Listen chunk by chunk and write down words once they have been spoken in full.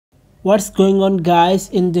What's going on, guys?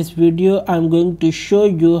 In this video I'm going to show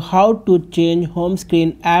you how to change home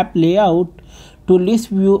screen app layout to list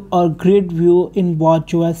view or grid view in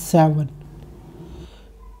watchOS 7.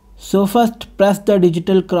 So first press the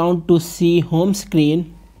digital crown to see home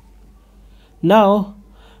screen. Now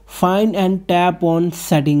find and tap on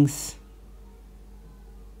settings.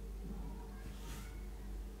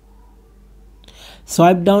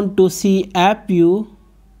 Swipe down to see app view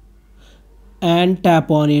and tap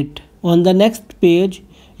on it. On the next page,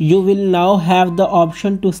 you will now have the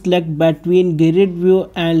option to select between grid view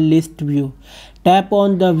and list view. Tap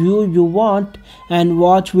on the view you want and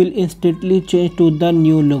watch will instantly change to the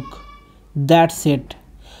new look. That's it.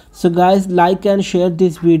 So guys, like and share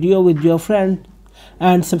this video with your friend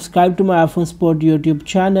and subscribe to my iPhone Sport YouTube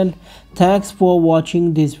channel. Thanks for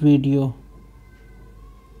watching this video.